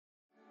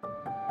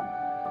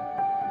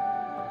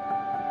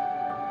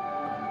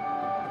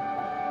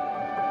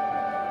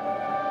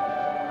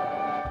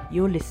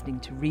You're listening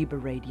to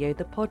RIBA Radio,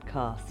 the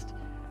podcast.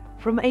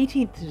 From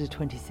 18th to the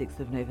 26th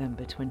of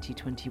November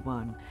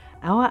 2021,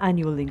 our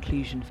annual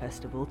Inclusion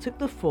Festival took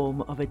the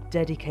form of a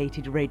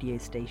dedicated radio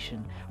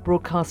station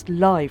broadcast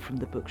live from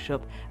the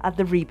bookshop at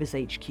the RIBA's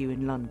HQ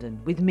in London,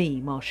 with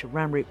me, Marsha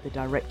Ramroop, the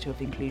Director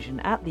of Inclusion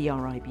at the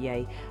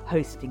RIBA,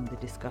 hosting the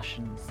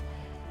discussions.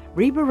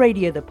 RIBA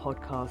Radio, the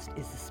podcast,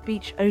 is the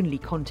speech-only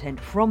content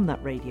from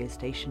that radio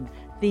station,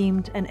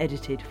 themed and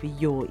edited for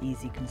your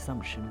easy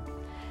consumption.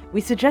 We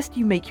suggest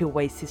you make your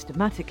way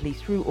systematically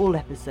through all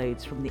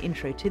episodes from the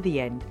intro to the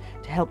end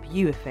to help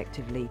you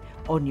effectively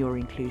on your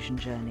inclusion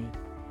journey.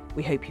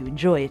 We hope you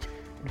enjoy it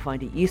and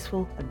find it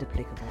useful and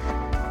applicable.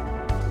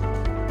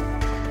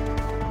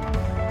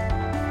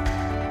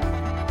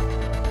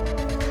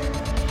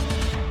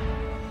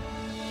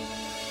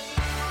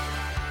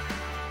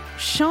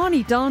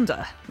 Shani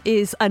Dhanda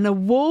is an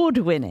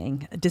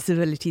award-winning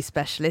disability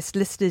specialist,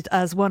 listed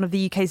as one of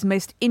the UK's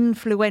most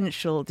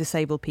influential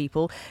disabled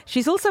people.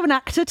 She's also an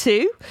actor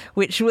too,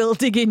 which we'll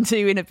dig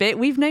into in a bit.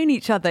 We've known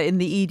each other in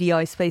the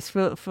EDI space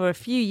for a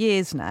few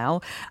years now,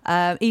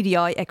 EDI,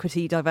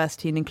 Equity,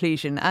 Diversity and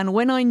Inclusion. And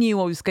when I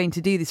knew I was going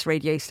to do this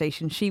radio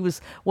station, she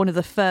was one of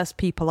the first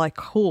people I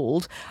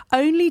called,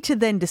 only to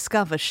then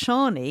discover,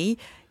 Shani,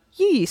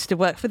 you used to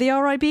work for the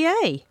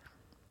RIBA.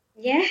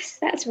 Yes,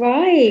 that's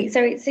right.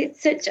 So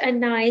it's such a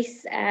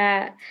nice,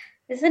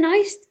 it's a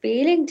nice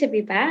feeling to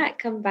be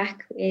back. I'm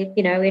back,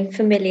 in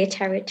familiar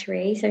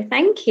territory. So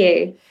thank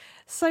you.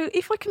 So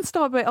if I can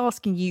start by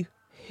asking you,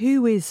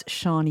 who is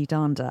Shani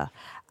Dhanda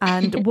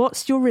and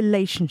what's your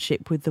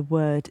relationship with the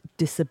word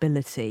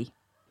disability?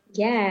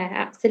 Yeah,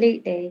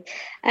 absolutely.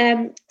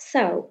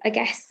 So I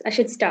guess I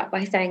should start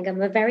by saying I'm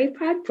a very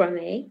proud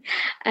Brummie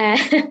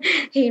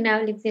who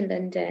now lives in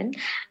London,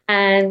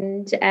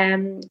 and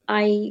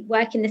I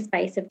work in the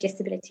space of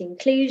disability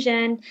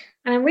inclusion,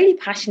 and I'm really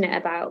passionate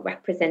about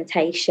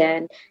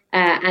representation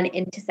and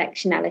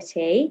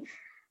intersectionality.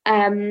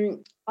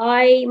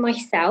 I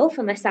myself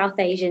am a South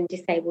Asian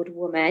disabled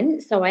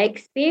woman, so I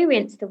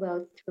experience the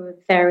world through a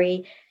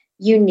very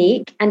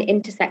unique and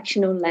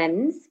intersectional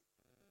lens.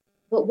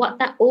 But what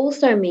that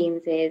also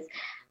means is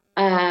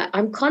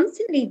I'm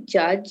constantly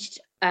judged,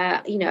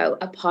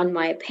 upon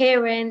my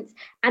appearance.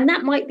 And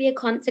that might be a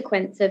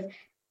consequence of,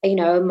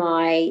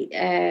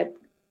 my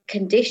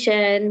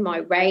condition, my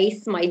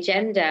race, my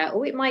gender,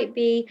 or it might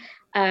be,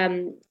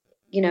 some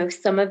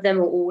of them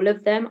or all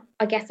of them.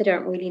 I guess I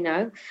don't really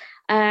know.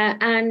 So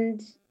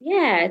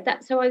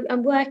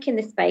I'm working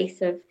in the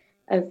space of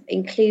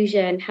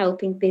inclusion,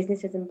 helping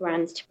businesses and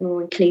brands to be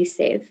more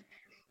inclusive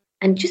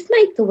and just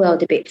make the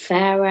world a bit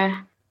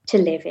fairer to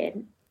live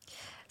in.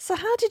 So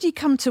how did you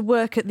come to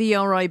work at the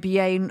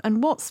RIBA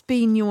and what's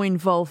been your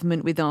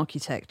involvement with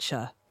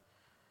architecture?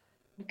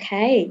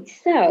 Okay,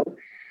 so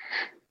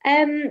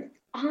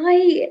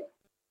I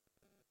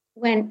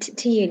went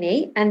to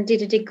uni and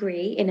did a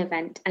degree in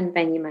event and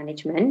venue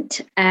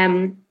management.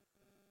 Now,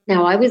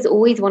 I was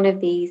always one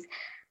of these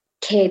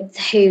kids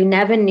who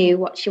never knew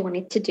what she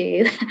wanted to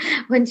do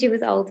when she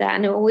was older,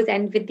 and I always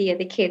envied the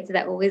other kids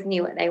that always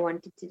knew what they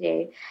wanted to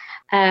do.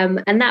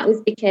 And that was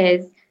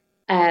because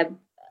I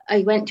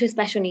went to a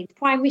special needs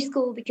primary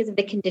school because of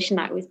the condition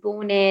that I was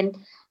born in.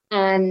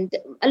 And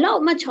a lot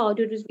of my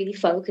childhood was really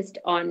focused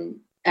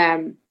on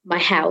my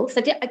health.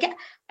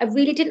 I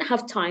really didn't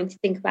have time to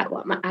think about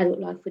what my adult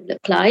life would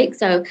look like.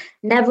 So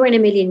never in a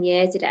million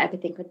years did I ever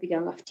think I'd be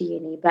going off to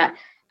uni. But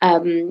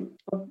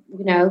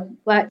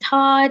worked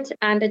hard,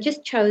 and I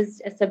just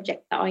chose a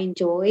subject that I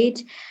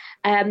enjoyed.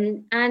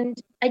 And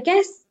I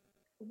guess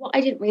what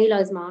I didn't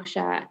realise,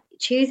 Marsha,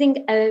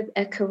 choosing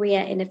a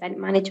career in event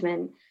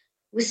management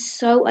was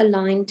so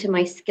aligned to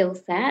my skill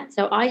set.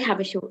 So I have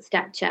a short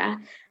stature.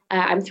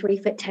 I'm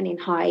 3'10" in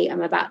height.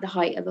 I'm about the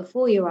height of a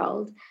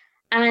 4-year-old.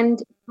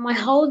 And my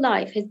whole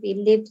life has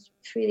been lived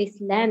through this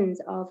lens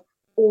of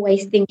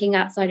always thinking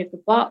outside of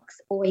the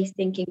box, always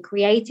thinking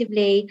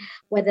creatively,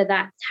 whether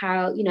that's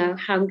how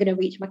I'm going to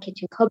reach my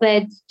kitchen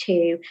cupboards,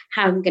 to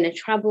how I'm going to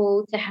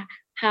travel, to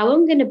how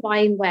I'm going to buy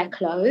and wear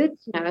clothes,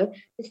 the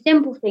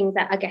simple things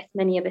that I guess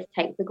many of us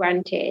take for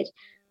granted.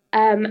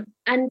 And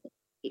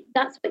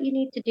that's what you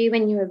need to do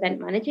when you're an event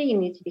manager. You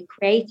need to be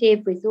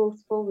creative,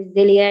 resourceful,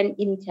 resilient.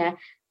 You need to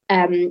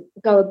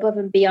go above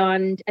and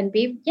beyond and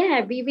be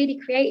really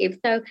creative.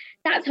 So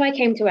that's how I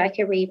came to work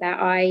at RIBA.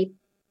 I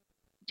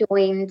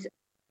joined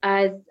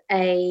as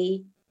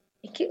the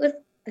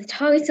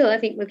title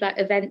was like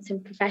Events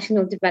and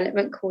Professional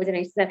Development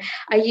Coordinator. So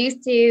I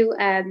used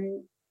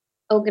to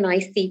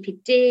organise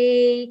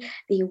CPD,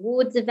 the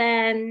awards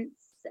events,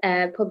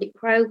 public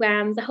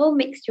programmes, a whole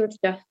mixture of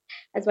stuff,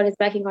 as well as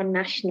working on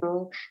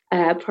national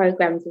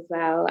programmes as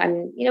well.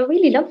 And,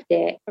 really loved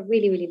it. I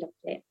really, really loved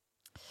it.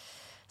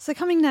 So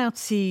coming now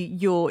to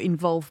your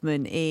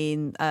involvement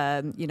in,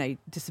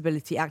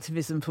 disability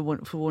activism, for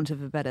want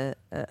of a better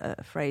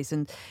phrase,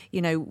 and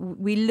I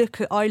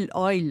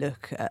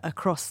look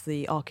across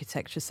the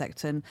architecture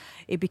sector, and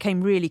it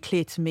became really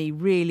clear to me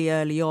really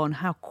early on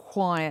how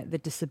quiet the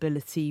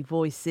disability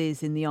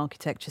voices in the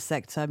architecture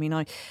sector. I mean,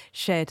 I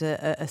shared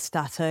a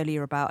stat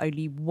earlier about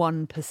only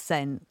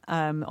 1%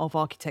 of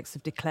architects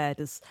have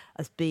declared as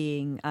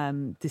being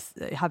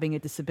having a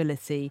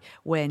disability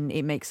when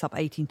it makes up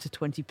 18 to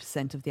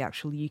 20% of the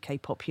actual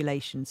UK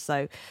population.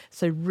 So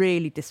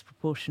really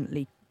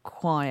disproportionately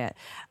quiet.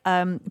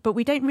 But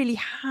we don't really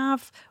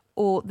have,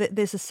 or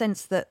there's a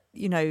sense that,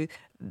 you know,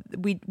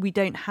 we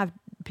don't have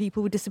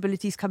people with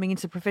disabilities coming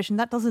into the profession.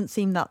 That doesn't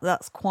seem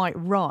that's quite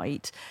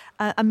right.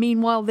 And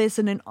meanwhile, there's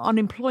an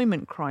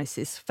unemployment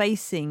crisis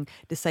facing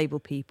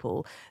disabled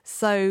people.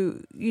 So,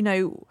 you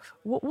know,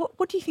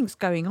 what do you think's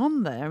going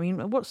on there? I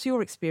mean, what's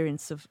your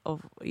experience of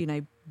you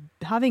know,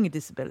 having a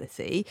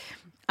disability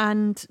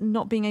and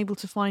not being able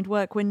to find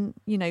work when,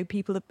 you know,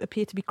 people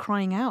appear to be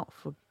crying out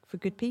for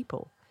good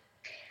people?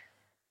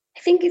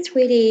 I think it's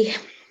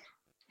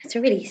a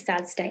really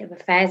sad state of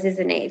affairs,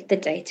 isn't it, if the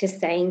data's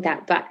saying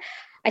that? But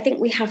I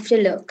think we have to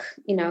look,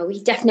 you know, we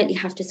definitely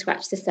have to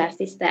scratch the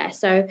surface there.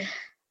 So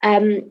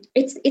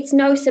it's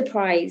no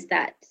surprise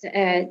that,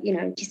 you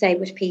know,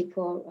 disabled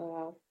people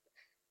are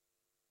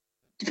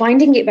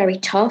finding it very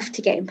tough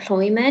to get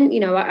employment. You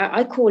know,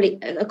 I call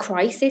it a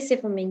crisis,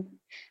 if I'm being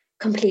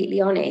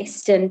completely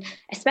honest. And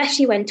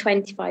especially when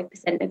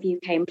 25% of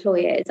UK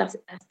employers are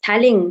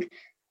telling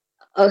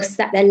us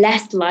that they're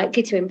less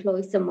likely to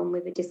employ someone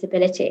with a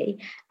disability,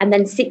 and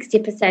then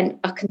 60%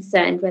 are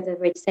concerned whether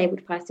a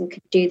disabled person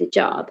could do the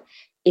job.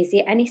 Is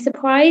it any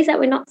surprise that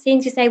we're not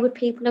seeing disabled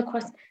people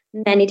across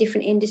many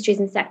different industries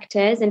and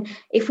sectors? And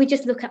if we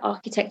just look at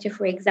architecture,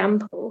 for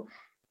example,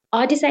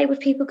 are disabled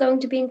people going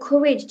to be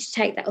encouraged to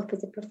take that up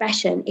as a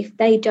profession if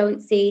they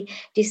don't see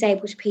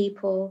disabled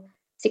people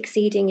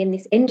succeeding in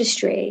this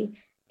industry?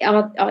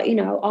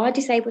 Are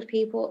disabled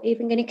people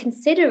even going to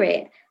consider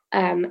it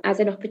as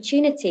an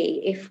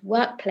opportunity if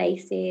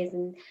workplaces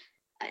and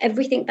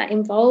everything that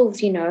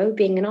involves, you know,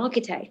 being an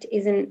architect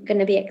isn't going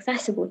to be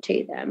accessible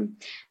to them?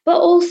 But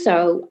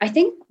also, I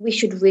think we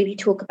should really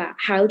talk about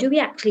how do we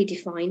actually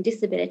define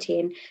disability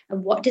and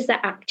what does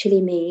that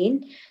actually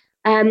mean?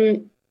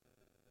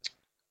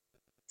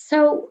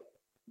 So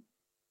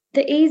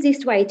the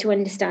easiest way to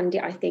understand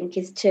it, I think,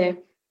 is to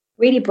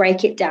really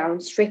break it down,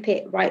 strip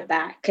it right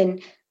back.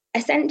 And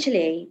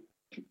essentially,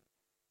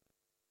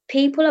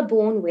 people are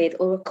born with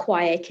or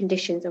acquire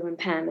conditions or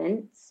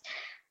impairments,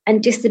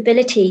 and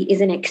disability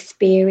is an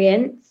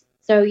experience.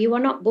 So you are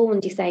not born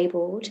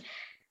disabled.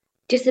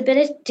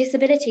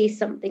 Disability is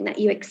something that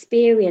you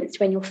experience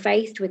when you're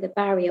faced with a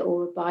barrier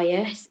or a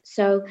bias.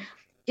 So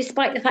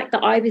despite the fact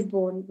that I was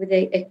born with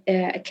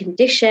a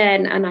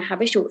condition and I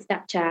have a short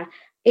stature,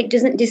 it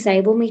doesn't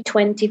disable me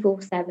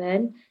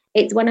 24/7.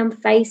 It's when I'm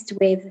faced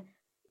with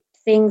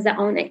things that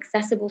aren't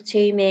accessible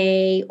to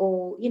me,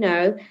 or, you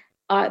know,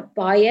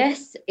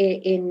 bias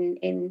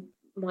in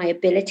my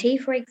ability,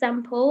 for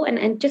example.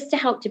 And just to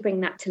help to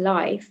bring that to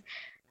life,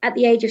 at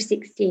the age of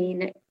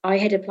 16, I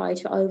had applied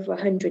for over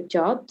 100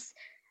 jobs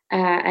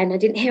and I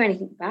didn't hear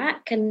anything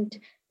back. And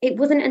it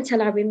wasn't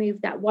until I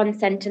removed that one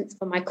sentence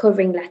from my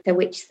covering letter,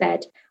 which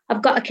said,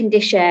 I've got a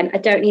condition, I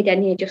don't need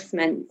any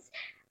adjustments.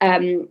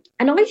 And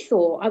I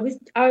thought I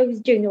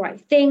was doing the right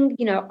thing.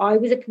 You know, I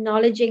was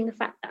acknowledging the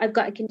fact that I've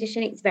got a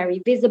condition. It's very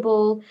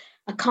visible.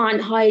 I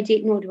can't hide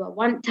it, nor do I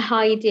want to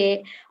hide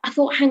it. I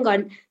thought, hang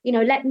on, you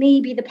know, let me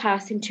be the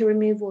person to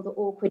remove all the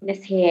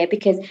awkwardness here,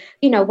 because,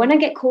 you know, when I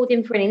get called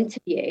in for an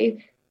interview,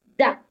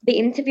 that the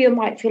interviewer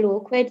might feel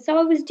awkward. So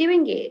I was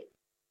doing it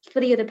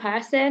for the other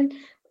person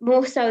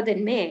more so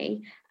than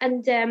me.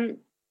 And so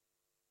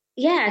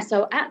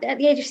at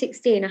the age of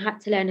 16, I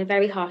had to learn a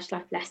very harsh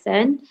life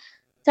lesson.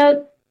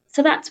 So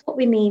that's what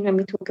we mean when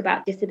we talk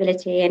about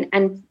disability.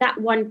 And that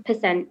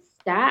 1%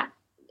 stat,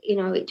 you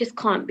know, it just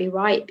can't be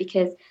right,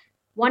 because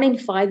 1 in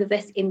 5 of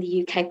us in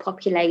the UK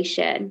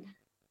population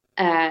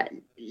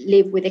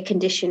live with a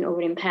condition or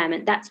an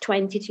impairment. That's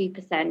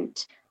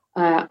 22%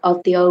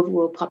 of the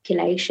overall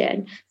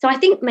population. So I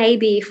think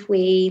maybe if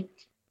we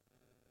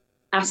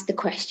ask the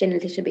question a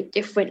little bit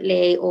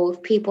differently, or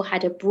if people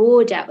had a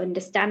broader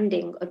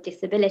understanding of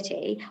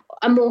disability,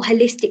 a more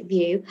holistic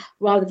view,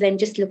 rather than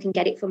just looking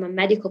at it from a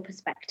medical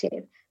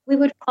perspective, we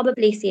would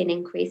probably see an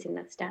increase in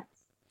the stats.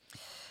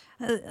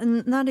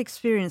 And that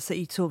experience that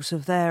you talked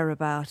of there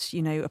about,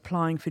 you know,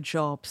 applying for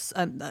jobs,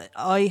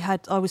 I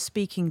was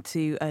speaking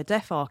to a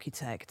deaf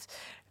architect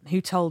who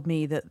told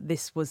me that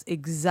this was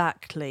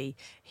exactly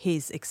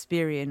his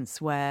experience,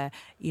 where,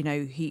 you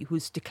know, he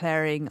was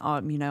declaring,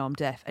 you know, I'm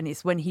deaf. And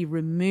it's when he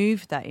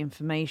removed that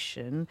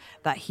information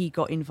that he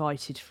got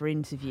invited for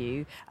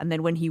interview. And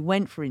then when he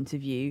went for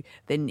interview,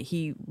 then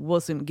he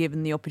wasn't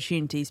given the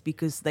opportunities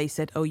because they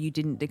said, oh, you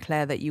didn't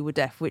declare that you were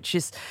deaf, which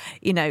is,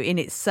 you know, in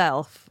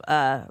itself,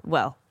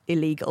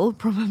 illegal,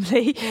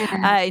 probably,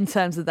 in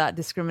terms of that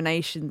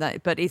discrimination.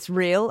 But it's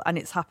real and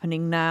it's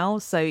happening now.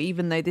 So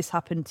even though this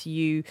happened to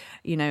you,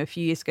 you know, a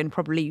few years ago, and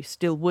probably you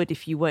still would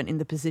if you weren't in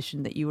the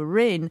position that you were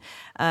in,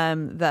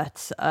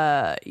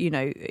 you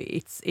know,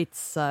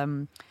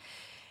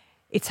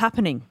 it's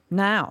happening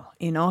now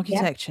in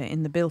architecture,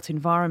 in the built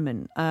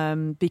environment,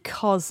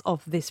 because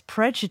of this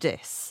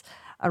prejudice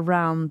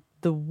around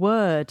the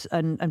word,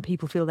 and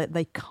people feel that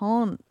they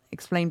can't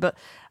explain. But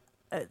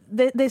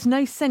there's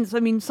no sense. I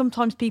mean,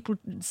 sometimes people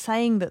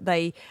saying that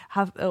they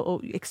have or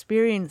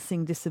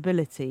experiencing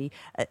disability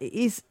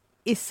is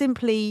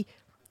simply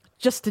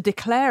just to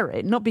declare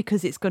it, not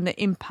because it's going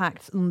to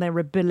impact on their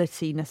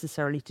ability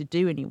necessarily to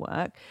do any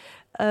work.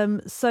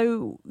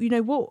 So,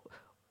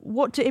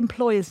 what do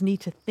employers need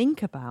to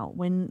think about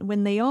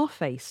when they are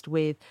faced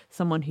with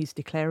someone who's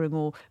declaring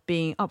or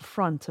being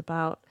upfront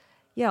about,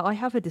 yeah, I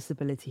have a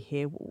disability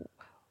here?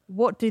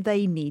 What do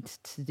they need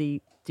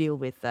to deal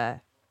with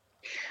there?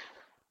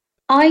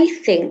 I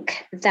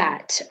think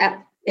that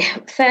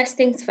first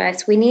things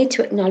first, we need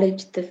to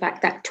acknowledge the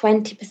fact that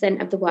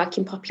 20% of the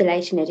working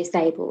population are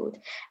disabled,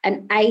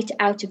 and 8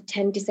 out of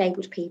 10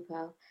 disabled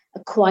people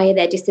acquire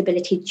their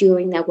disability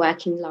during their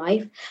working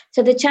life.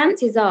 So the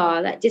chances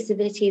are that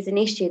disability is an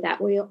issue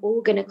that we are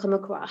all going to come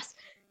across,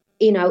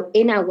 in our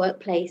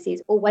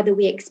workplaces, or whether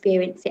we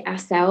experience it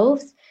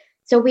ourselves.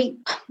 So we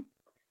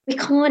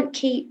can't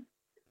keep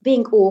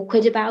being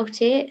awkward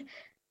about it.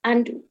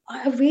 And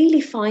I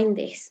really find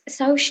this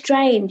so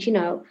strange.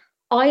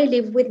 I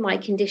live with my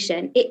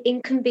condition. It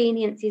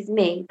inconveniences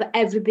me, but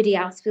everybody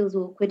else feels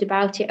awkward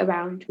about it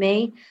around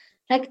me.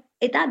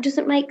 That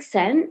doesn't make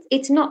sense.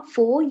 It's not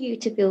for you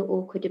to feel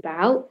awkward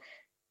about.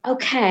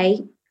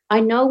 Okay, I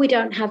know we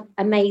don't have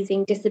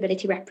amazing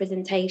disability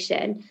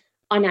representation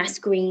on our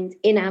screens,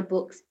 in our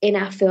books, in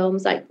our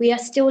films. We are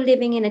still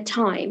living in a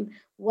time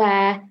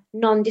where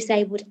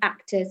non-disabled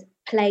actors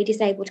play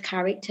disabled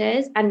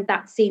characters, and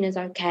that's seen as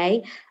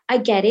okay. I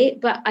get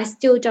it, but I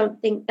still don't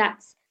think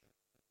that's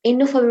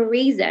enough of a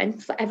reason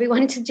for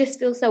everyone to just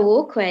feel so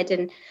awkward.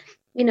 And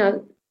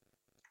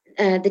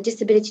the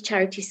disability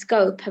charity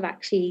Scope have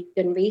actually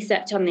done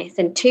research on this,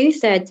 and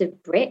 2/3 of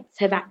Brits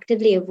have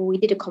actively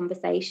avoided a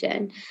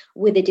conversation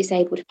with a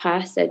disabled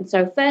person.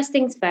 So first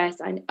things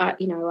first, I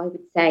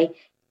would say,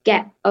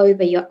 get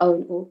over your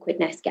own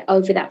awkwardness, get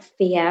over that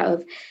fear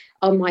of,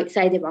 I might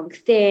say the wrong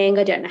thing,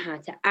 I don't know how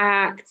to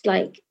act.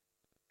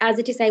 As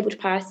a disabled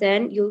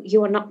person,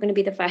 you are not going to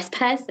be the first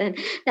person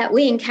that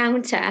we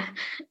encounter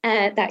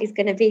that is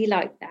going to be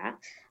like that.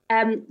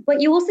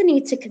 But you also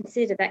need to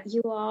consider that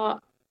you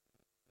are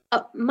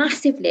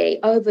massively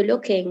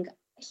overlooking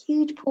a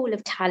huge pool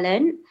of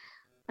talent.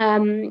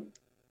 And,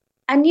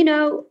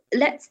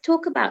 let's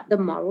talk about the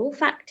moral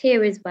fact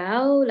here as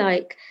well.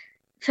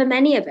 For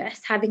many of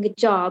us, having a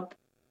job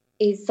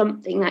is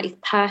something that is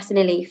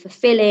personally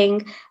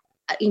fulfilling,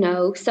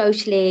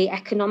 socially,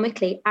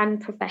 economically, and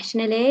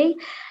professionally.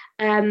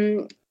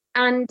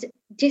 And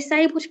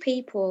disabled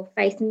people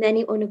face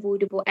many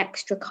unavoidable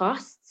extra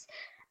costs.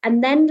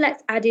 And then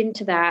let's add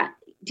into that,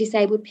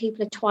 disabled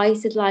people are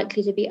twice as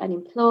likely to be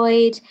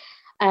unemployed.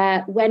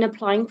 When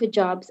applying for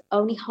jobs,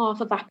 only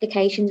half of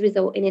applications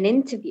result in an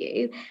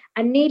interview,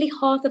 and nearly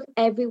half of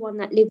everyone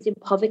that lives in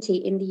poverty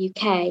in the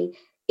UK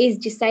is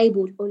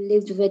disabled or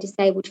lives with a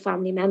disabled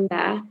family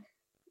member.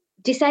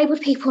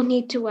 Disabled people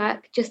need to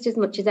work just as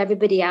much as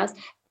everybody else.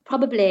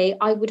 Probably,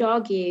 I would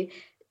argue,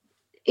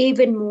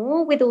 even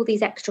more with all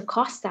these extra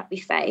costs that we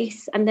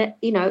face, and that,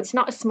 it's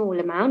not a small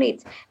amount.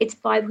 It's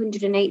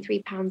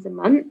 £583 a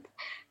month.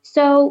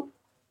 So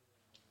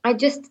I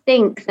just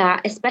think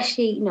that,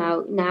 especially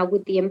now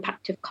with the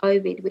impact of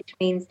COVID, which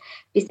means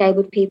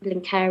disabled people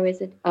and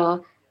carers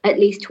are at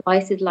least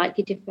twice as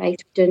likely to face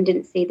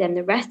redundancy than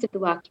the rest of the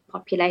working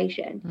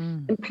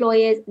population.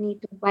 Employers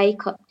need to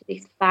wake up to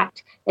this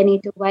fact. They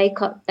need to wake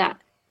up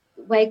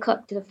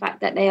to the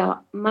fact that they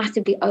are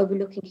massively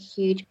overlooking a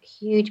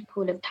huge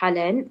pool of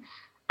talent.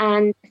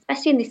 And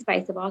especially in this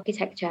space of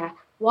architecture,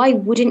 why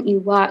wouldn't you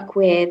work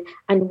with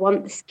and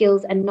want the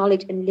skills and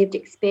knowledge and lived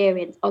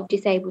experience of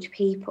disabled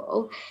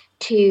people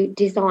to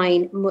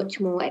design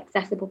much more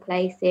accessible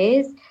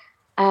places?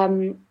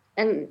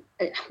 And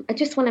I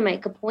just want to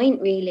make a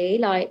point,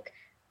 really,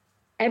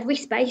 every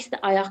space that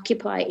I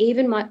occupy,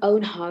 even my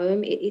own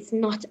home, it's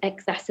not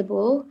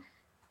accessible.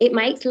 It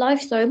makes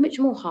life so much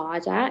more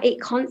harder. It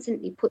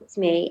constantly puts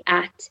me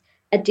at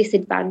a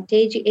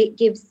disadvantage. It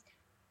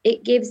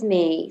gives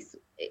me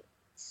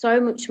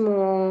so much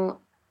more,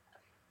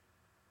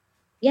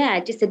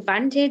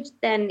 disadvantage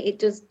than it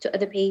does to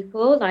other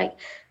people.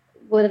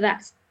 Whether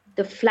that's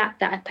the flat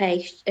that I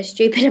pay a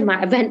stupid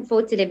amount of rent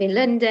for to live in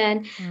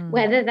London,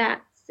 whether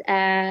that's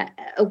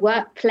a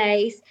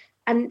workplace.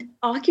 And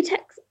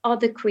architects are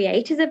the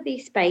creators of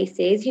these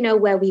spaces,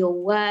 where we all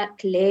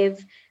work,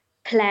 live,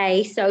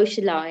 play,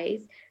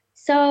 socialise.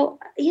 So,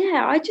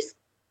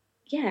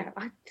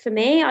 for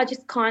me, I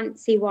just can't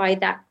see why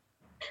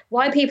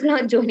people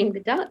aren't joining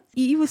the dots.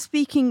 You were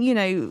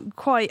speaking,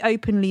 quite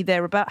openly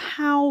there about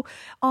how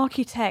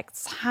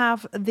architects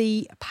have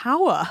the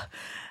power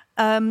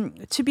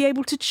to be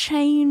able to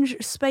change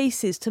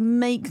spaces, to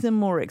make them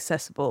more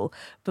accessible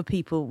for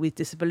people with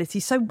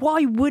disabilities. So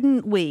why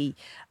wouldn't we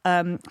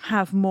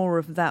have more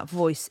of that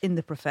voice in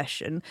the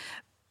profession?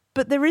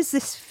 But there is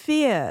this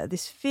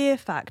fear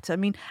factor. I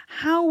mean,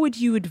 how would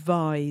you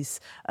advise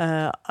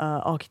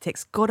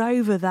architects got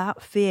over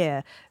that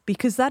fear?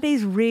 Because that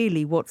is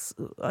really what's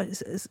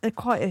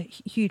quite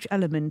a huge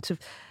element of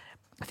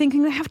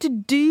thinking they have to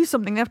do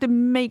something, they have to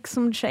make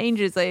some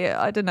changes.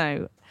 I don't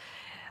know.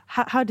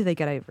 How do they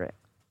get over it?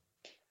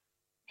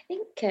 I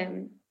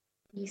think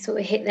you sort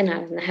of hit the nail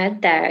on the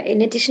head there.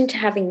 In addition to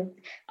having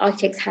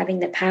architects having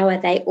the power,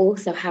 they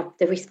also have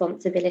the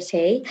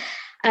responsibility.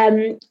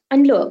 And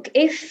look,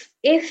 if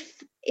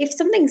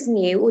something's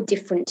new or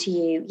different to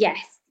you,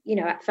 yes,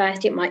 at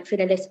first it might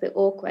feel a little bit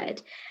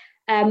awkward.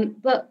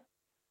 But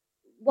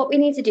what we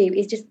need to do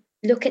is just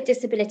look at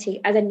disability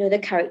as another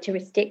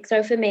characteristic.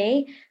 So for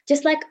me,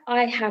 just like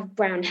I have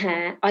brown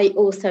hair, I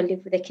also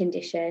live with a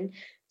condition.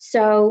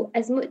 So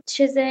as much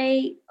as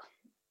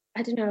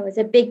as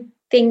a big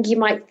thing you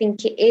might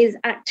think it is,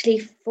 actually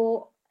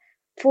for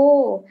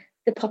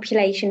the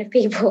population of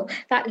people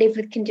that live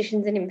with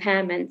conditions and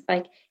impairments,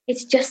 like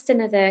it's just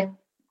another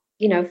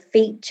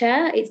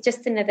feature. It's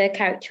just another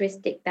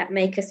characteristic that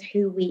make us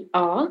who we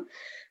are.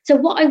 So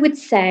what I would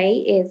say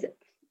is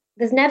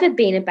there's never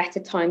been a better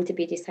time to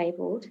be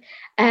disabled,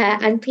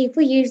 and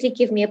people usually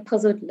give me a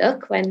puzzled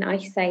look when I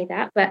say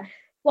that, but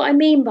what I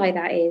mean by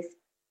that is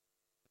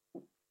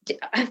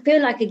I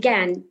feel like,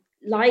 again,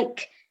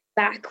 like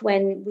back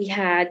when we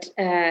had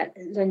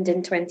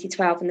London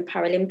 2012 and the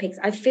Paralympics,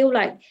 I feel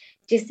like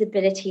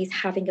disability is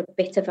having a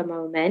bit of a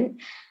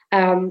moment.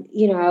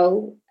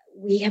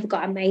 We have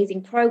got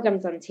amazing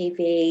programs on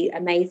TV,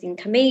 amazing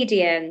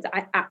comedians.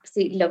 I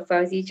absolutely love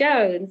Rosie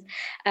Jones.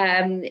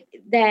 I'm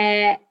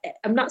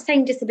not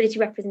saying disability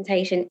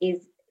representation is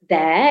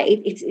there.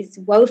 It's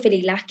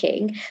woefully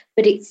lacking,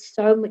 but it's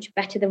so much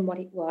better than what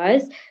it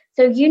was.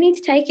 So you need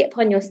to take it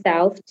upon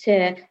yourself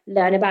to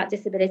learn about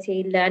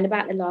disability, learn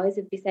about the lives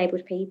of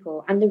disabled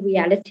people and the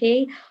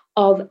reality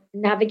of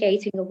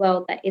navigating a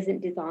world that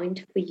isn't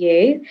designed for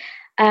you.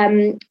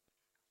 And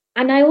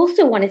I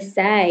also want to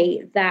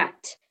say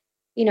that,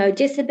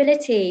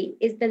 disability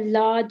is the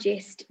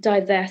largest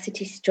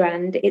diversity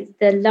strand. It's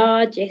the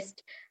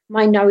largest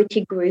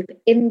minority group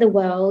in the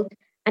world,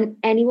 and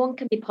anyone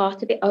can be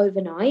part of it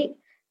overnight.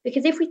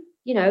 Because if we,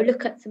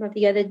 look at some of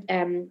the other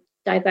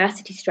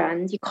diversity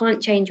strands, you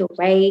can't change your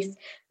race,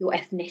 your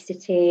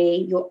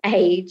ethnicity, your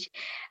age,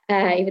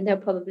 even though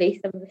probably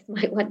some of us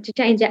might want to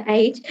change our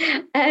age.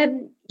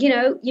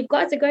 You've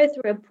got to go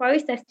through a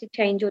process to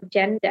change your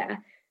gender.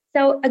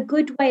 So a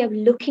good way of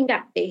looking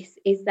at this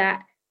is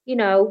that,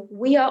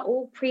 we are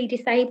all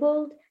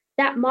pre-disabled.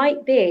 That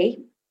might be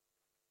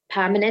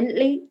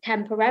permanently,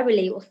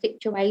 temporarily, or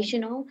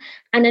situational.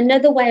 And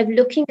another way of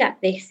looking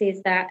at this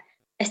is that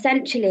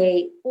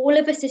essentially all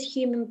of us as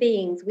human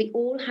beings, we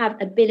all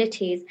have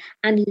abilities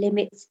and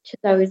limits to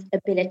those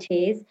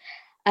abilities.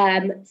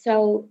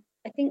 So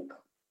I think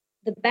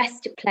the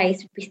best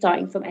place would be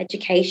starting from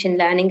education,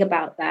 learning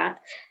about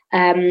that,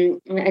 and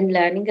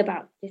learning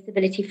about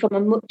disability from a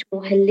much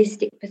more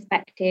holistic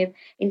perspective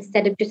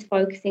instead of just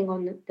focusing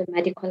on the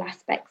medical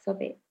aspects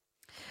of it.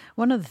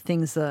 One of the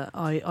things that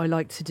I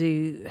like to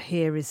do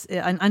here is,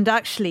 and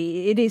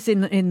actually it is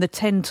in the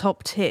 10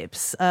 top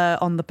tips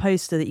on the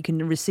poster that you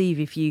can receive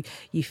if you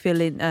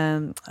fill in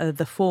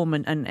the form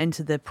and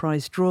enter the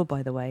prize draw,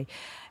 by the way.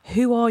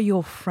 Who are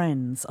your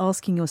friends?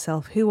 Asking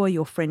yourself, who are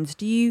your friends?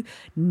 Do you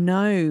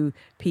know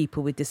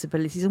people with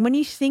disabilities? And when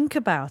you think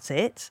about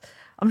it,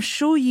 I'm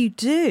sure you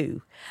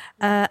do.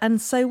 And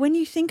so when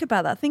you think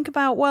about that, think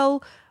about,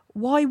 well,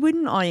 why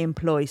wouldn't I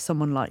employ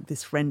someone like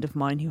this friend of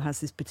mine who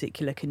has this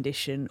particular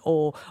condition,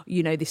 or,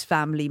 this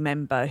family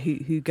member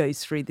who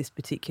goes through this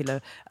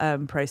particular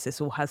process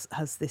or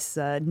has this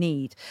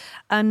need?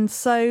 And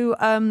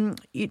so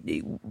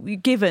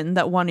given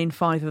that 1 in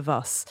 5 of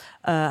us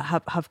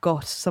have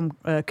got some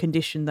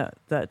condition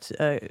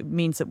that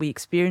means that we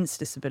experience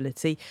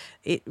disability,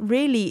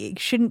 it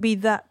shouldn't be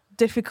that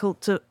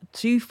difficult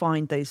to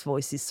find those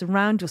voices,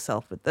 surround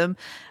yourself with them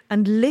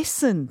and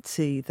listen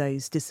to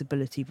those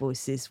disability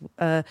voices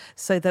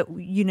so that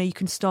you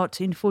can start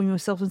to inform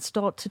yourself and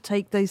start to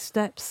take those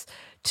steps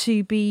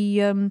to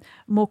be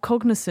more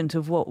cognizant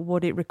of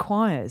what it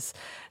requires.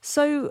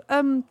 So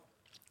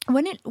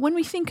when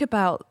we think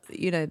about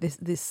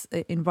this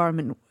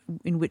environment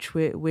in which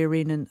we're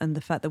in and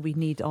the fact that we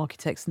need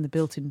architects in the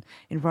built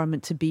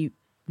environment to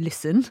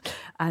listen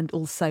and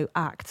also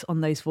act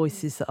on those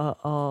voices that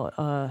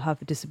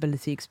have a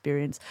disability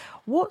experience,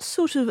 what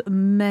sort of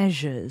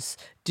measures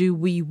do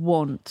we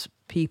want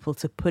people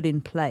to put in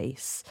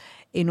place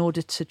in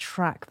order to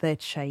track their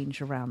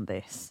change around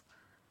this?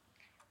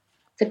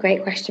 It's a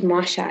great question,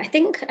 Marsha. I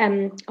think I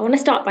want to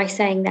start by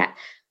saying that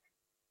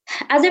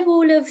as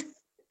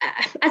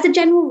a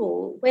general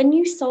rule, when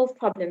you solve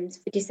problems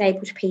for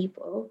disabled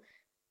people,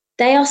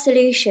 they are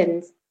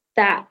solutions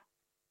that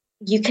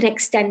you can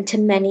extend to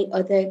many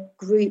other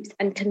groups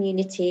and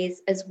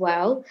communities as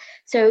well.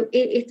 So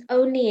it's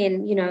only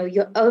in,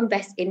 your own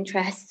best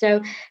interest.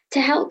 So to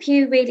help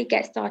you really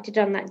get started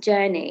on that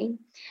journey,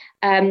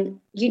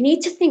 you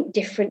need to think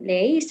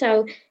differently.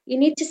 So you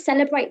need to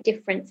celebrate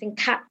difference and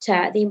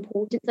capture the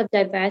importance of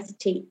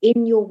diversity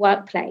in your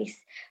workplace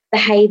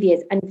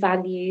behaviours and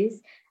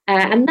values.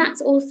 And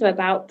that's also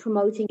about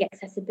promoting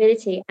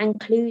accessibility and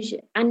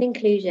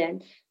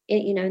inclusion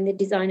in the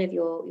design of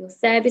your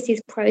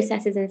services,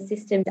 processes and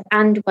systems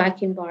and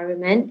work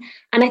environment.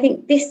 And I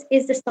think this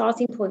is the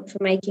starting point for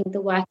making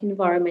the work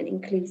environment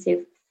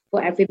inclusive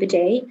for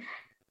everybody.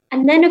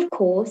 And then, of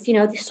course,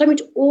 there's so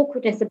much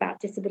awkwardness about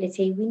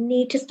disability. We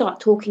need to start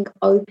talking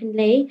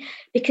openly,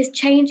 because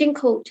changing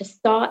culture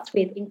starts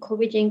with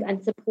encouraging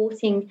and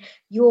supporting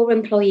your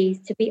employees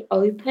to be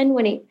open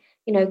when it,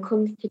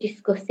 comes to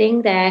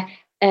discussing their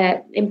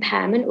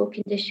impairment or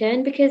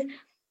condition. Because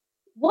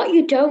what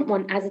you don't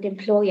want as an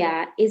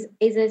employer is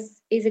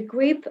a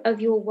group of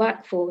your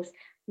workforce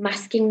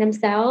masking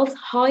themselves,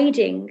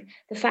 hiding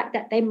the fact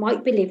that they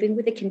might be living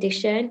with a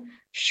condition.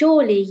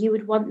 Surely you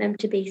would want them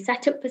to be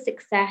set up for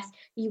success.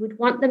 You would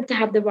want them to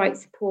have the right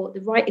support,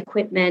 the right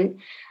equipment.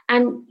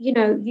 And,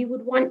 you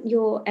would want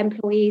your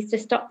employees to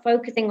stop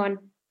focusing on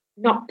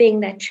not being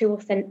their true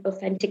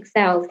authentic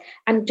selves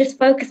and just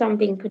focus on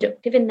being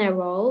productive in their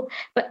role.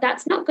 But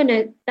that's not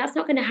gonna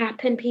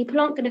happen.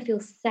 People aren't gonna feel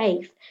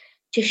safe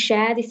to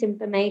share this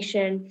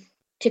information,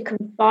 to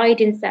confide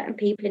in certain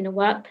people in the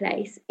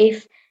workplace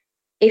if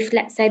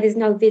let's say there's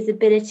no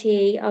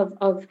visibility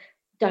of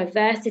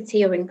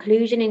diversity or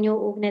inclusion in your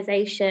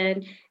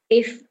organization,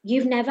 if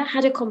you've never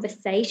had a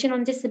conversation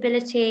on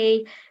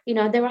disability.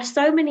 There are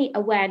so many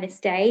awareness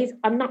days.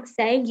 I'm not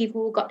saying you've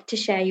all got to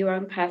share your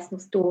own personal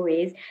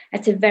stories.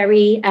 It's a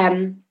very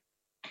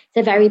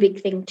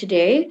big thing to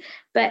do,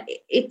 but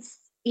it's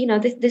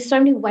there's so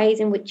many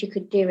ways in which you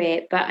could do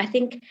it. But I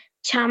think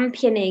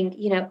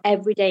championing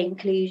everyday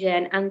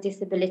inclusion and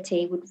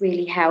disability would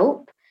really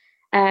help.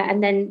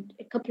 And then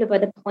a couple of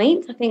other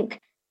points. I think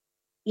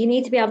you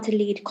need to be able to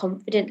lead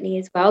confidently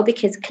as well,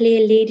 because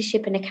clear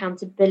leadership and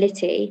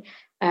accountability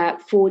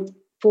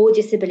for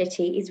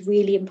disability is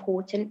really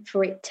important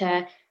for it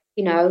to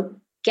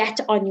get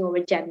on your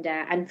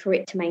agenda and for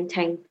it to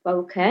maintain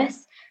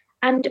focus.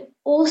 And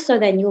also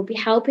then you'll be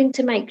helping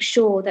to make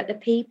sure that the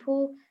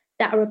people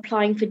that are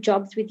applying for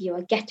jobs with you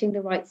are getting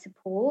the right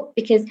support,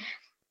 because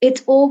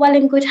it's all well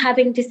and good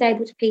having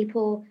disabled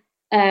people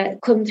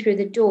come through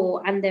the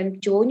door and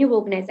then join your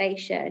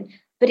organisation,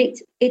 but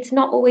it's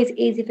not always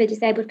easy for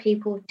disabled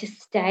people to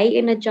stay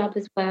in a job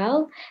as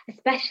well,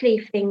 especially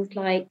if things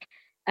like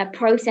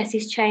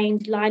processes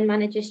change, line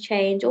managers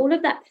change. All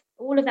of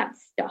that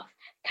stuff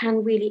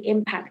can really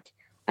impact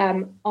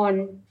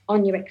on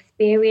your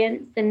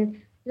experience.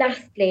 And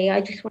lastly,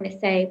 I just want to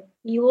say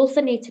you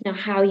also need to know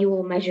how you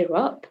will measure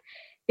up,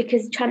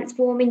 because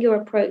transforming your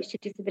approach to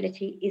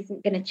disability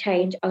isn't going to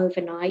change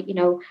overnight.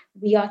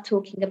 We are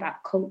talking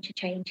about culture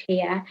change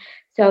here.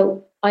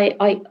 So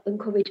I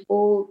encourage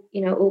all,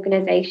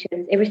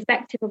 organisations,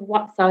 irrespective of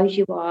what size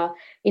you are,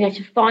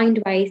 to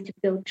find ways to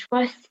build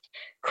trust,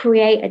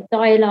 create a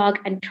dialogue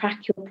and track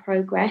your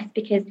progress,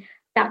 because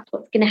that's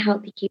what's going to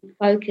help you keep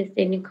focused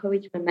and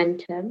encourage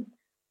momentum.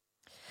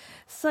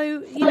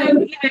 So,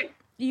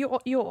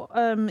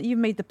 you've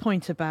made the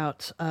point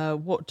about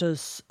what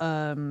does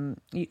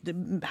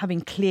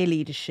having clear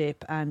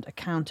leadership and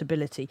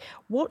accountability.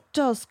 What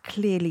does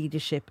clear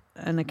leadership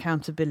and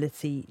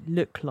accountability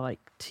look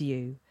like to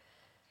you?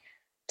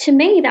 To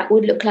me, that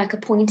would look like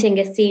appointing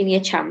a senior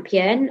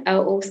champion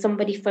or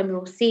somebody from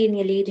your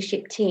senior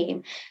leadership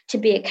team to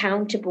be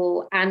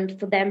accountable and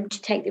for them to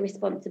take the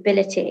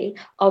responsibility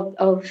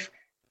of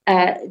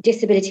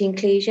disability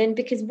inclusion.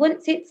 Because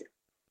once it's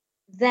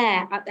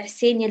there at the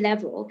senior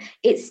level,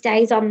 it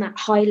stays on that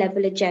high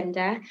level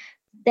agenda,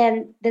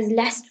 then there's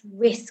less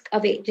risk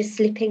of it just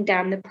slipping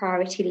down the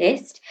priority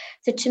list.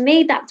 So to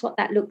me, that's what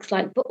that looks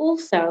like. But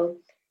also,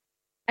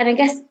 and I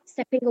guess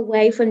stepping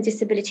away from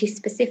disability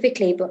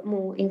specifically, but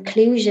more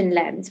inclusion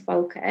lens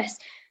focus,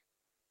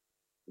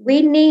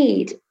 we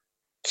need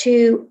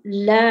to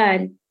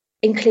learn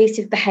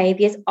inclusive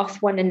behaviours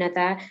off one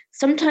another.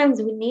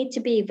 Sometimes we need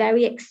to be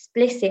very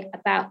explicit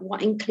about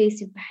what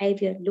inclusive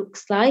behaviour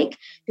looks like,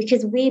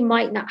 because we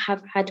might not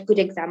have had good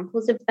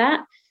examples of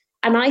that.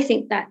 And I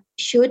think that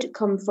should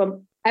come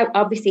from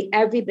obviously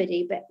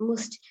everybody, but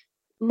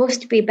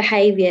must be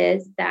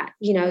behaviours that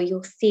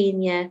your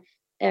senior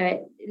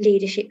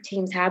leadership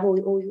teams have,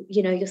 or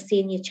your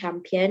senior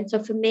champion.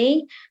 So for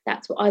me,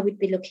 that's what I would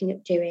be looking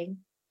at doing.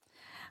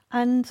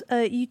 And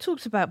you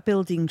talked about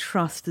building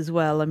trust as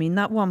well. I mean,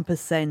 that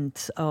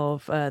 1%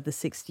 of the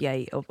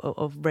 68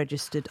 of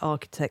registered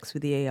architects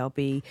with the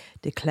ARB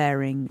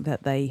declaring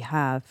that they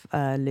have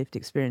lived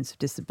experience of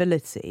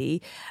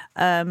disability,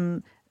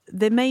 there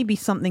may be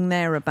something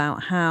there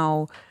about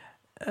how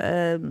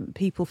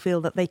people feel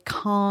that they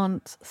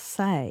can't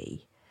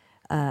say,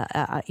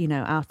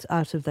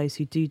 out of those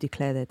who do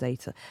declare their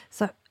data.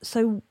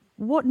 So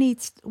what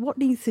needs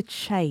to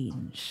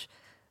change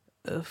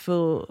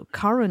for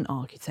current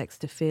architects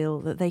to feel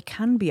that they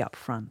can be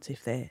upfront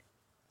if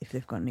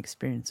they've got an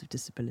experience of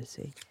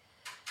disability?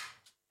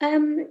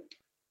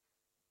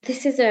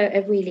 This is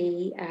a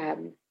really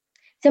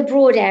a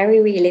broad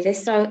area, really.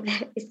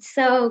 It's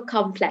so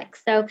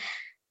complex. So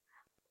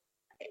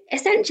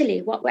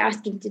essentially, what we're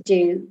asking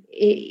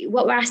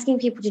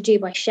people to do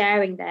by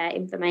sharing their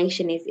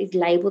information is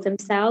label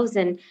themselves.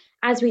 And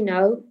as we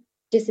know,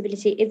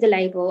 disability is a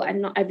label,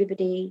 and not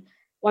everybody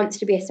wants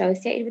to be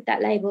associated with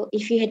that label.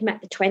 If you had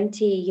met the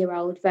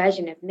 20-year-old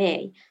version of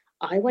me,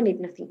 I wanted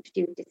nothing to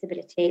do with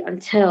disability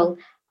until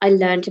I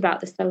learned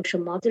about the social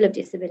model of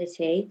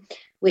disability,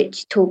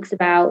 which talks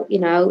about,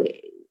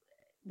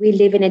 we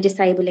live in a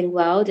disabling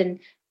world, and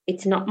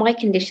it's not my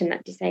condition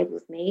that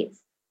disables me.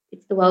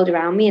 It's the world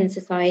around me and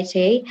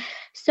society.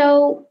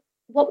 So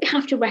what we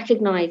have to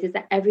recognize is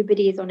that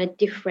everybody is on a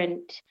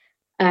different,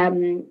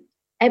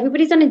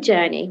 everybody's on a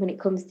journey when it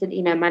comes to,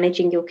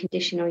 managing your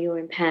condition or your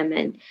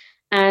impairment.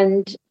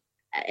 And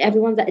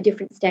everyone's at a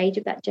different stage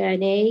of that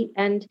journey.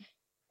 And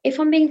if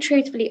I'm being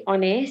truthfully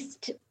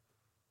honest,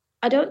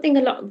 I don't think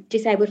a lot of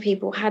disabled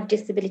people have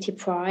disability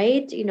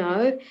pride.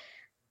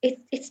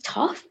 It's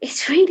tough.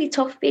 It's really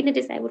tough being a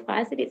disabled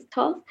person. It's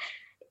tough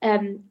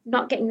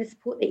not getting the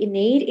support that you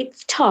need.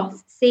 It's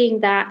tough seeing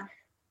that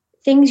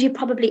things you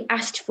probably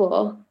asked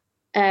for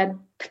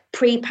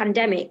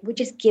pre-pandemic were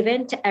just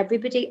given to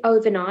everybody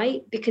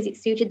overnight because it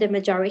suited the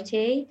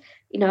majority.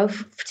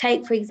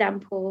 Take, for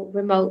example,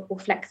 remote or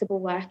flexible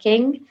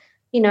working.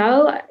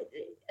 I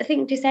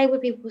think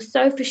disabled people were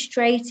so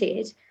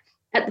frustrated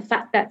at the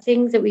fact that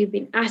things that we've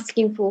been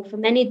asking for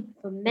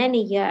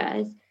many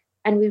years,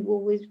 and we were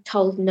always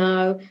told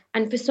no,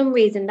 and for some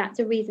reason that's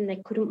a reason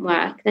they couldn't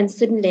work, then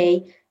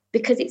suddenly,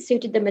 because it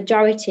suited the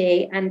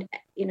majority and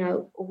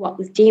what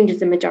was deemed as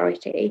the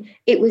majority,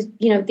 it was,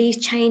 these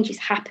changes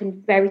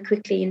happened very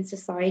quickly in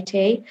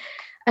society.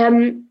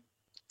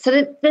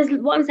 So there's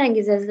what I'm saying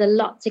is there's a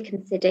lot to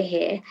consider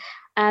here.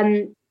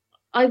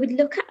 I would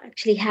look at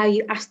actually how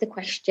you ask the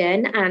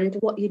question and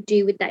what you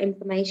do with that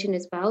information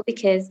as well,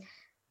 because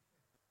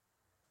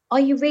are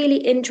you really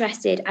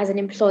interested as an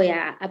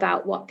employer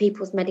about what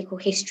people's medical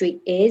history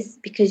is?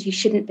 Because you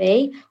shouldn't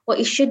be. What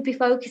you should be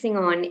focusing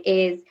on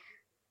is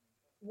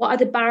what are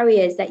the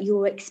barriers that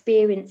you're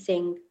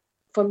experiencing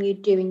from you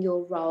doing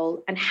your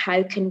role, and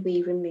how can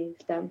we remove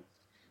them?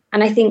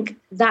 And I think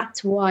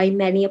that's why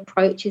many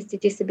approaches to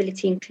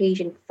disability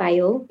inclusion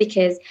fail,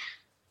 because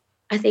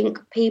I think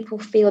people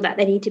feel that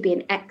they need to be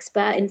an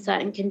expert in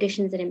certain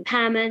conditions and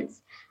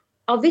impairments.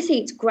 Obviously,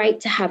 it's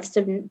great to have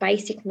some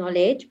basic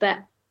knowledge, but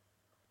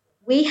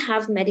we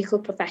have medical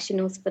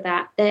professionals for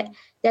that.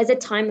 There's a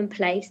time and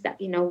place that,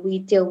 we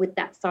deal with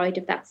that side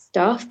of that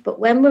stuff. But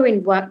when we're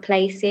in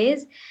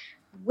workplaces,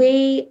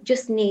 we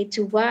just need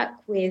to work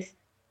with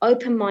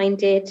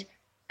open-minded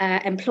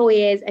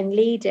employers and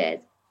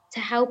leaders to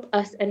help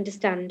us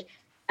understand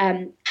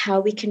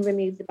how we can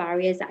remove the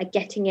barriers that are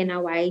getting in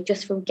our way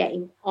just from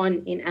getting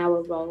on in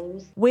our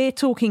roles. We're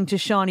talking to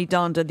Shani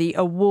Dhanda, the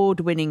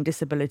award-winning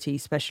disability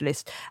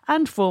specialist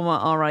and former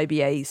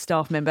RIBA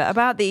staff member,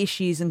 about the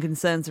issues and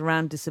concerns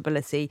around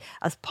disability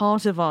as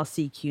part of our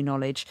CQ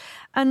knowledge.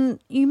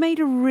 And you made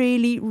a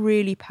really,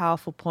 really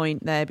powerful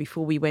point there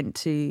before we went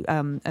to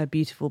a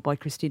Beautiful by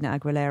Christina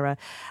Aguilera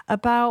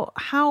about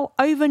how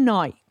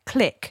overnight,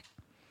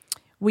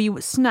 we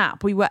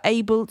were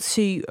able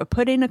to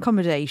put in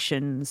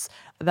accommodations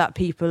that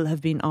people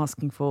have been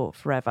asking for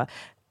forever.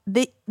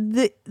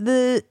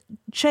 The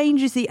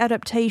changes, the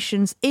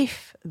adaptations,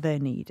 if they're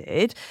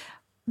needed,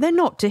 they're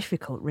not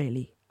difficult,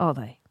 really, are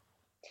they?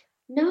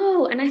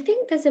 No, and I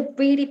think there's a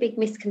really big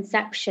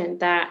misconception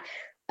that,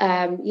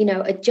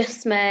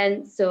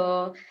 adjustments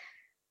or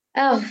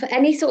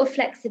any sort of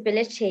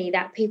flexibility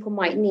that people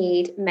might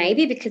need,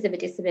 maybe because of a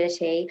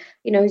disability,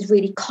 is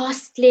really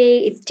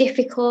costly, it's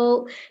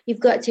difficult, you've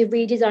got to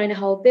redesign a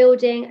whole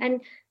building. And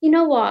you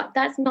know what?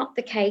 That's not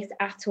the case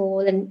at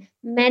all. And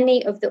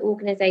many of the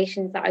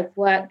organisations that I've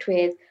worked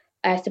with,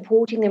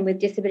 supporting them with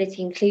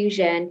disability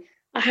inclusion,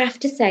 I have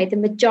to say the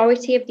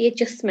majority of the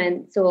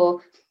adjustments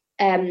or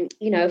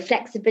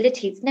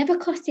flexibility,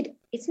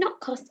 it's not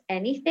cost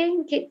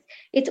anything.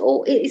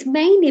 It's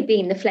mainly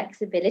been the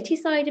flexibility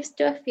side of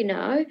stuff,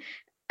 So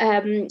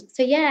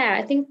yeah,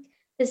 I think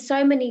there's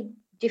so many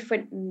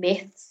different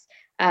myths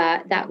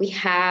that we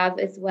have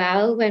as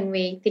well when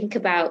we think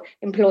about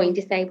employing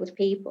disabled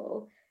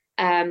people.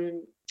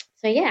 So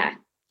yeah.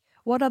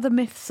 What other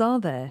myths are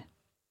there?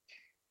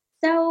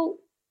 So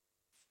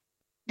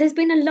there's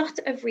been a lot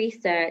of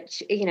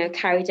research,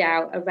 carried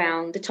out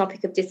around the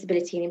topic of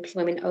disability and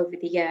employment over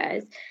the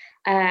years,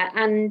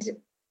 and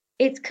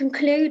it's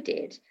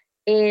concluded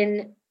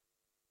in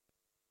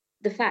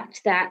the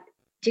fact that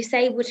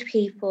disabled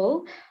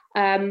people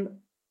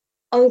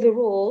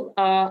overall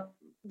are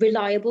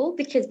reliable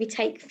because we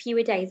take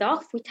fewer days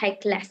off, we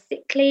take less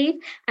sick leave,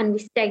 and we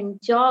stay in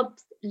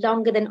jobs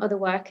longer than other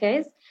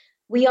workers.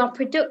 We are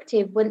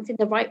productive once in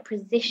the right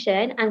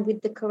position and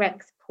with the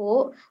correct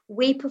support.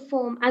 We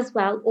perform as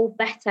well or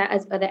better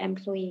as other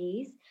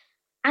employees.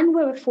 And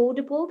we're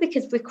affordable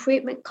because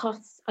recruitment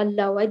costs are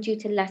lower due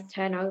to less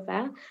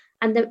turnover.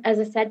 And as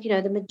I said,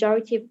 the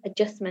majority of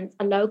adjustments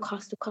are low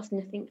cost or cost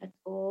nothing at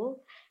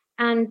all.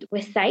 And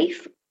we're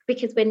safe.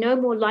 because we're no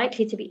more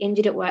likely to be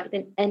injured at work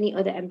than any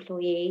other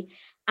employee.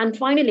 And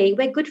finally,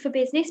 we're good for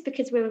business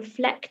because we're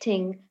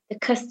reflecting the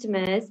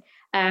customers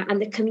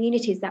and the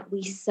communities that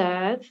we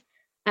serve.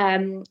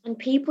 And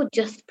people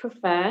just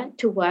prefer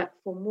to work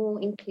for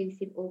more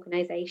inclusive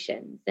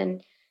organisations.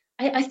 And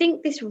I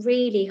think this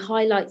really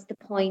highlights the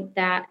point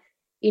that,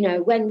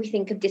 when we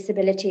think of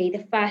disability,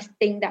 the first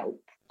thing that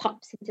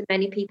pops into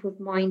many people's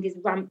mind is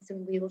ramps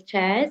and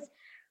wheelchairs.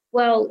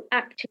 Well,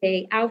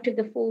 actually, out of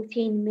the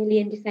 14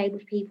 million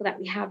disabled people that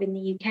we have in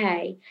the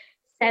UK,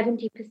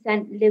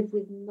 70% live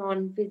with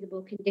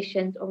non-visible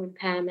conditions or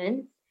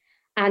impairments,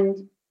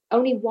 and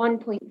only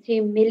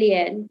 1.2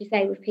 million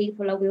disabled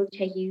people are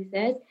wheelchair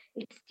users.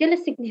 It's still a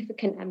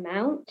significant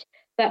amount,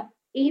 but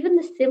even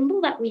the symbol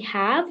that we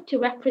have to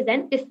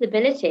represent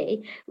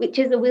disability, which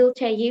is a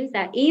wheelchair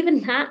user,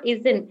 even that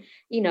isn't,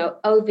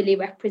 overly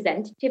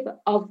representative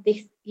of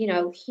this,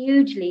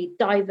 hugely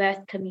diverse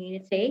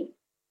community.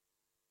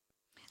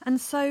 And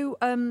so,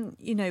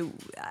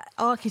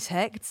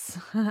 architects,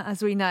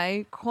 as we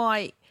know,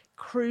 quite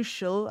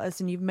crucial, as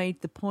in you've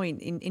made the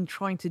point, in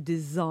trying to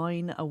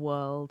design a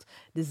world,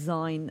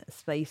 design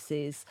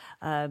spaces,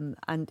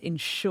 and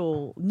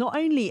ensure not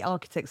only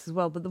architects as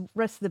well, but the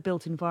rest of the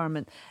built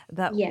environment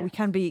that we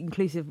can be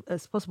inclusive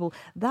as possible.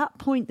 That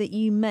point that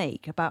you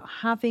make about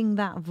having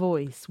that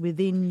voice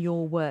within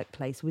your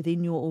workplace,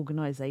 within your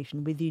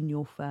organisation, within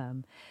your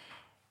firm,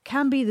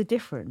 can be the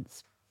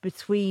difference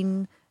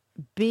between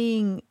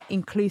being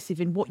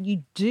inclusive in what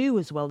you do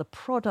as well, the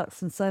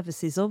products and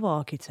services of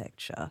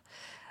architecture,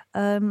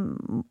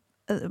 and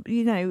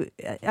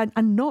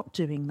not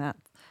doing that.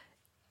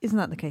 Isn't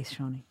that the case,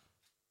 Shani?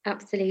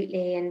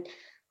 Absolutely. And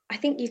I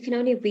think you can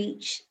only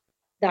reach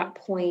that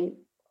point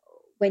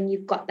when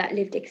you've got that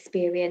lived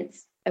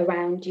experience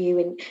around you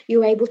and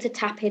you're able to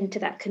tap into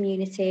that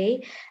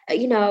community.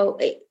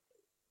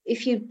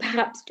 If you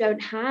perhaps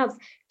don't have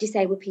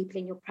disabled people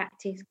in your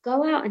practice,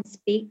 go out and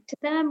speak to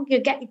them.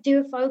 Do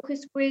a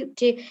focus group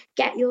to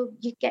get your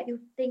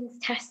things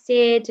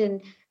tested,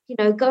 and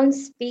go and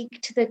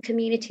speak to the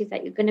communities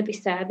that you're going to be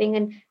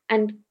serving,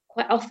 and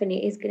quite often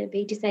it is going to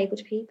be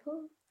disabled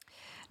people.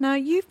 Now,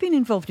 you've been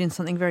involved in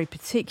something very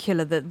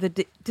particular,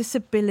 the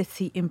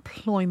Disability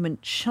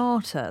Employment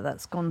Charter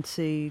that's gone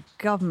to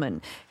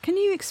government. Can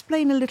you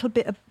explain a little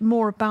bit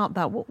more about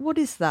that? What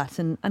is that,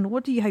 and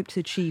what do you hope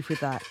to achieve with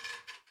that?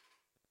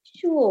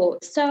 Sure.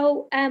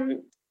 So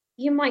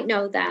you might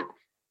know that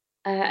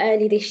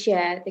early this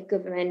year, the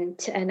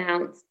government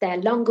announced their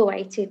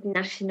long-awaited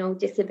national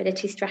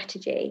disability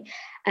strategy,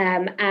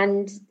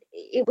 and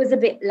it was a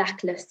bit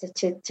lackluster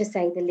to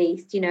say the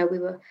least. We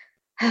were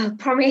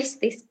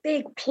promised this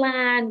big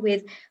plan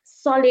with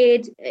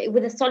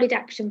a solid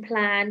action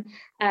plan,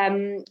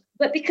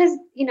 but because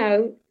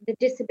the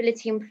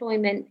disability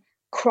employment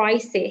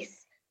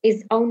crisis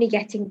is only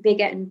getting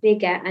bigger and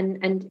bigger,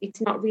 and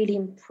it's not really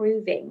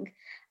improving.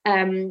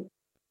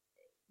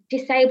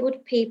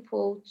 Disabled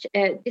people,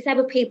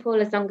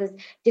 as long as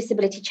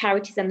disability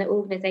charities and their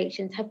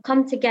organisations have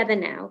come together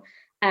now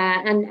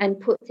and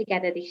put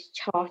together this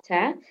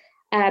charter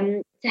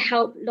to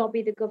help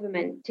lobby the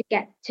government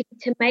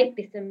to make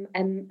this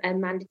a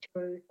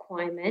mandatory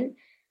requirement.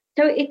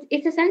 So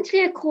it's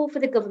essentially a call for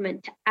the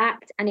government to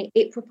act, and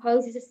it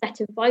proposes a set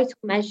of vital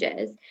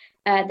measures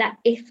that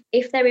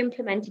if they're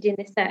implemented in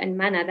a certain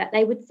manner, that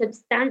they would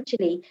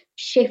substantially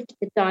shift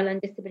the dial on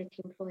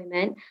disability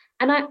employment.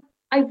 And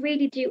I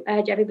really do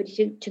urge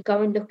everybody to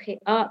go and look it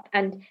up.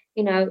 And,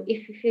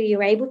 if you feel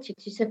you're able to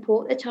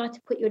support the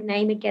charter, put your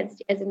name against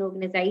it as an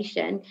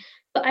organisation.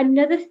 But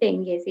another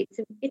thing is it's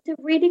a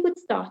really good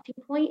starting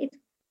point. It's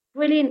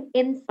brilliant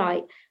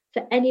insight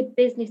for any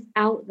business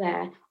out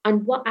there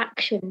on what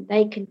action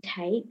they can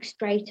take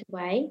straight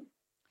away.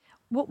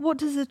 What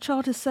does the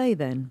charter say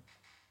then?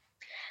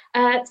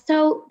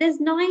 So there's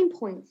 9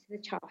 points to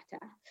the charter.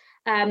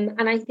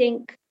 And I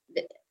think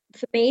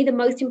for me, the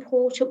most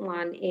important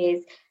one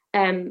is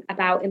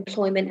about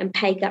employment and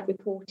pay gap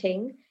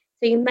reporting.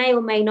 So you may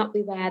or may not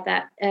be aware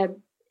that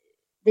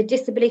the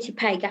disability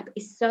pay gap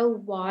is so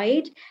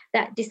wide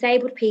that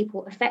disabled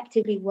people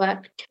effectively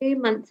work 2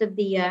 months of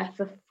the year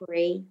for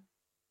free.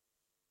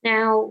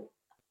 Now,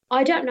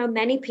 I don't know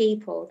many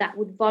people that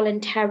would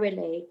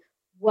voluntarily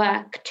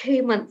work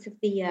 2 months of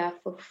the year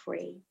for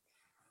free.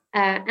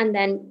 And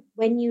then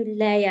when you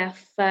layer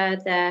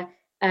further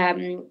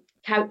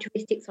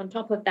characteristics on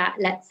top of that,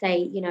 let's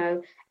say,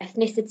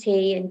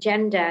 ethnicity and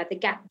gender, the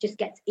gap just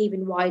gets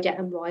even wider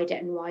and wider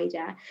and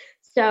wider.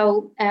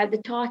 So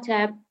the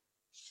Charter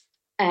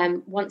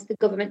wants the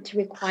government to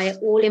require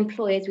all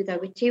employers with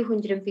over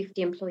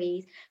 250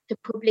 employees to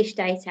publish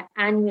data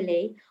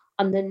annually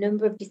on the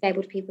number of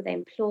disabled people they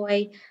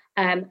employ,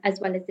 as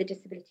well as the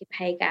disability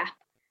pay gap.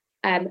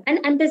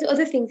 And there's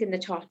other things in the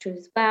Charter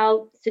as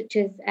well, such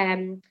as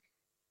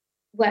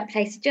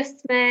workplace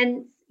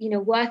adjustments,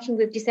 working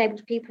with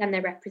disabled people and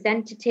their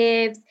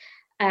representatives,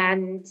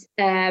 and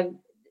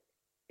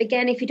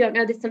again, if you don't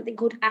know, there's something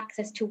called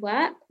Access to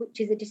Work, which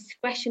is a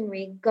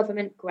discretionary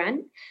government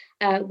grant,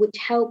 which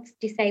helps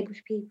disabled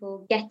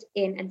people get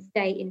in and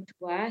stay into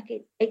work.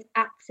 It's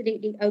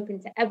absolutely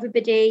open to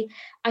everybody.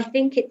 I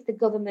think it's the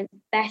government's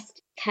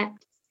best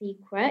kept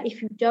secret.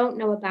 If you don't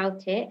know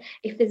about it,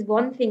 if there's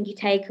one thing you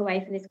take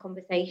away from this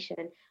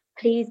conversation,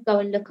 please go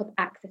and look up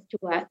Access to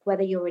Work,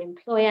 whether you're an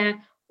employer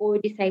or a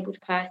disabled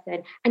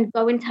person, and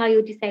go and tell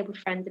your disabled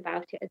friends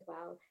about it as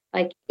well.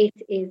 Like,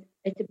 it's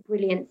a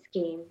brilliant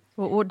scheme.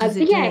 What does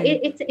it do?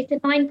 It's a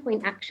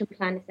 9-point action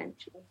plan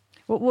essentially.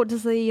 What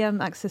does the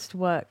Access to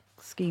Work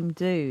scheme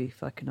do,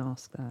 if I can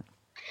ask that?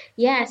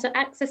 Yeah, so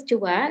Access to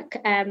Work,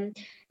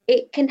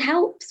 it can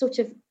help sort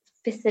of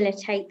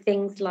facilitate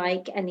things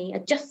like any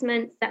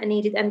adjustments that are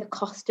needed and the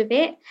cost of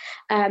it.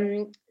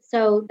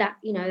 So that,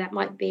 that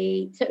might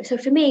be, so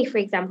for me, for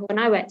example, when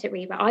I worked at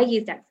RIBA, I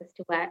used Access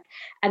to Work,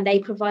 and they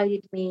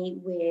provided me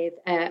with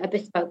a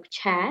bespoke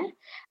chair,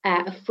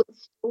 a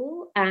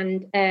footstool,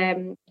 and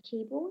a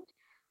keyboard.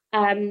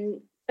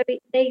 So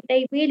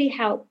they really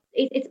help.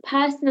 It's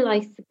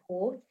personalised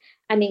support,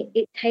 and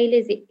it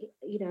tailors it,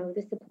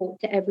 the support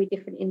to every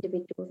different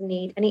individual's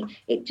need, and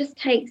it just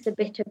takes a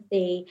bit of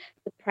the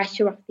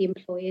pressure off the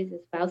employers as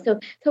well.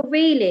 So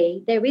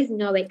really, there is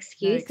no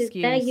excuses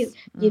there.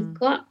 You've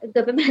got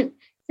government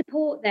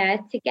support there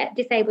to get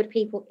disabled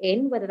people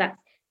in, whether that's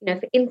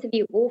for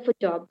interview or for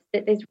jobs.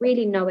 That there's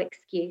really no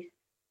excuse.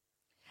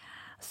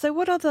 So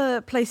what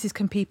other places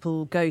can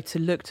people go to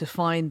look to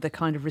find the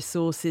kind of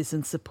resources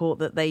and support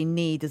that they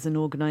need as an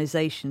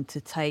organisation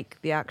to take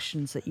the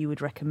actions that you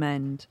would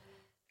recommend?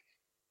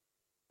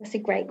 That's a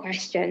great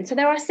question. So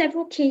there are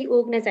several key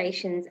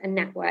organisations and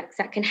networks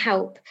that can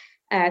help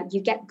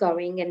you get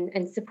going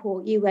and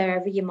support you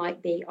wherever you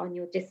might be on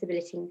your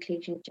disability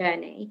inclusion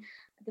journey.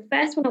 The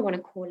first one I want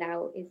to call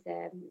out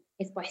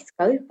is by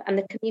scope, and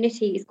the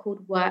community is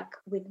called Work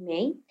With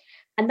Me.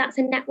 And that's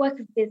a network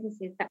of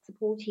businesses that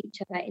support each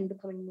other in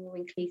becoming more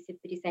inclusive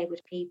for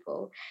disabled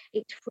people.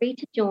 It's free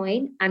to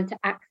join and to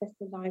access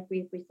the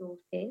library of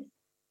resources.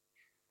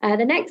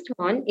 The next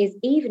one is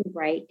Even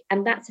Break,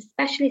 and that's a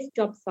specialist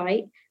job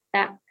site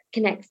that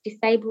connects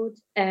disabled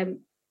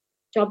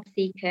job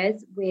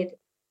seekers with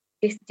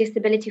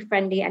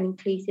disability-friendly and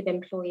inclusive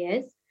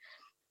employers.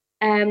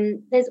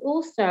 There's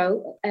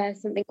also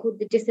something called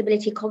the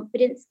Disability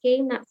Confidence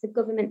Scheme. That's a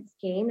government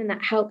scheme, and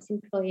that helps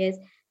employers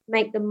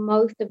make the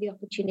most of the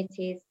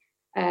opportunities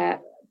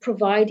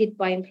provided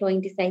by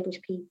employing disabled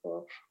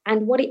people.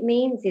 And what it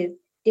means is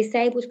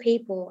disabled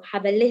people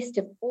have a list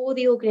of all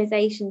the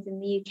organisations in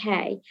the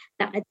UK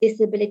that are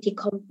disability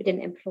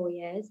confident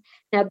employers.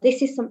 Now,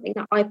 this is something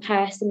that I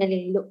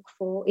personally look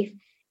for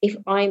if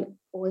I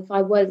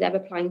was ever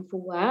applying for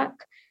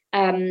work.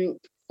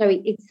 So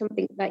it's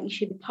something that you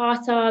should be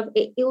part of.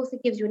 It also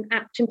gives you an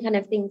action plan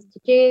of things to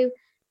do.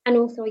 And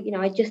also,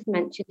 I just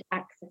mentioned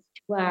Access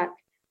to Work.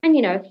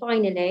 And,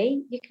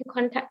 finally, you can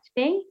contact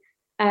me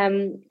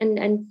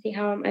and see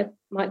how I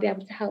might be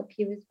able to help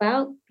you as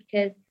well,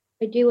 because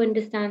I do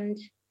understand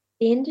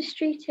the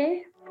industry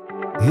too.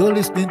 You're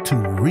listening to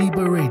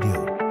RIBA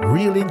Radio,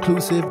 real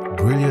inclusive,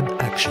 brilliant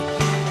action.